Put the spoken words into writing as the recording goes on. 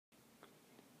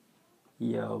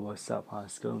Yo, what's up?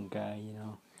 How's it going, guy?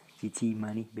 GT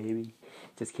money, baby.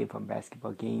 Just came from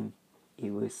basketball game. It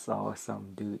was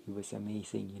awesome, dude. It was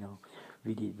amazing.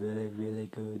 We did really, really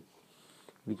good.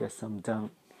 We got some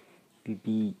dunk. We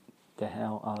beat the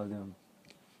hell out of them.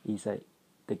 It's like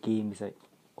the game is like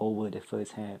over the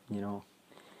first half.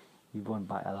 We won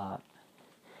by a lot.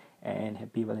 And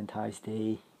happy Valentine's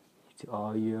Day to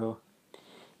all you.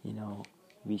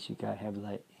 Wish you guys have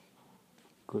like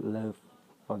good love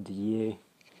of the year.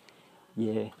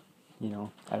 Yeah,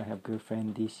 I don't have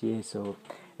girlfriend this year, so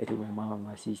I took my mom and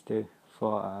my sister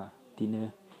for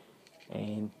dinner.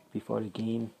 And before the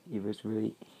game, it was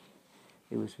really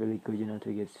good,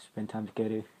 to get to spend time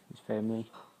together with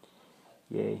family.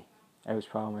 Yeah, I was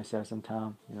proud of myself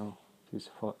sometimes, to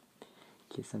support,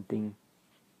 get something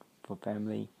for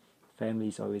family.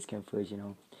 Families always come first.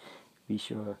 Be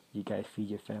sure you guys feed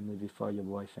your family before your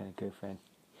boyfriend and girlfriend.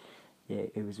 Yeah,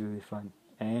 it was really fun.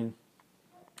 And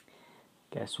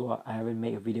guess what? I haven't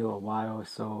made a video in a while,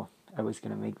 so I was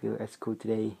gonna make video at school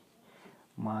today.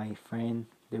 My friend,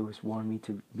 they was want me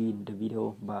to be in the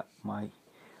video, but my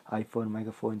iPhone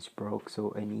microphone's broke,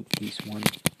 so I need this one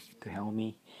to help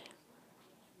me.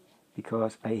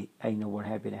 Because I know what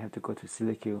happened. I have to go to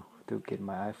Silicon to get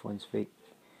my iPhones fixed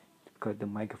because the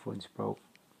microphone's broke,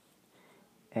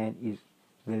 and it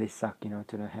really suck, to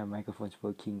not have microphones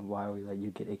working while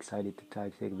you get excited to try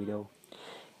to take a video.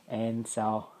 And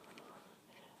so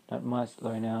not much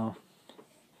right now.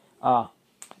 I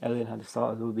learned how to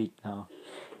saw a little bit now.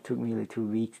 Took me like 2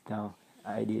 weeks now.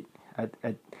 I did.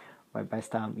 At my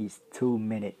best time is 2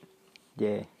 minutes.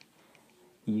 Yeah.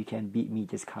 You can beat me,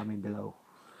 just comment below.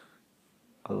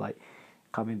 Or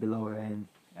comment below, and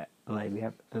we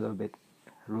have a little big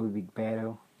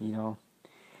battle.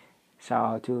 Shout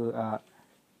out to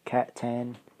Cat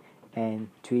 10 and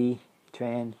 3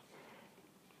 Tran,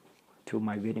 to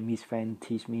my Vietnamese friend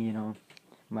teach me,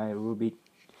 my Rubik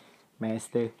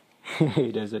master.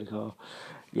 That's what it's called.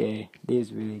 Yeah,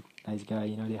 this really nice guy.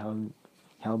 They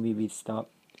help me with stuff,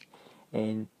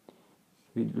 and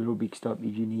with Rubik stuff.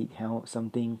 If you need help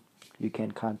something, you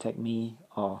can contact me,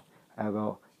 or I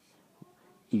will.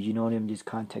 If you know them, just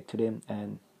contact to them,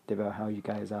 and they will help you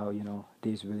guys out.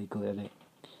 This really good at it.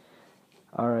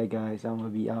 Alright, guys, I'm gonna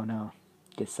be out now.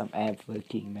 Get some abs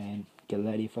working, man. Get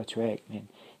ready for track, man.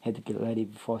 Had to get ready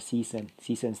before season.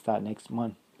 Season start next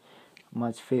month,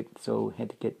 March 5th. So had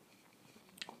to get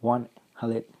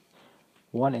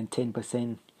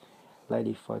 110%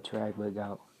 ready for track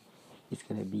workout. It's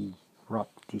gonna be rough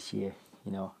this year.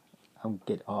 I'm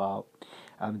get all out.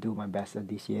 I'm do my best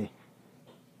this year.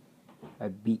 I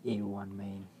beat everyone,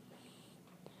 man.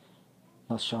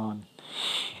 Not Sean.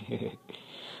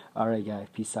 Alright, guys,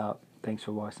 peace out. Thanks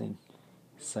for watching.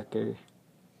 Sucker.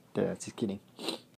 Just kidding.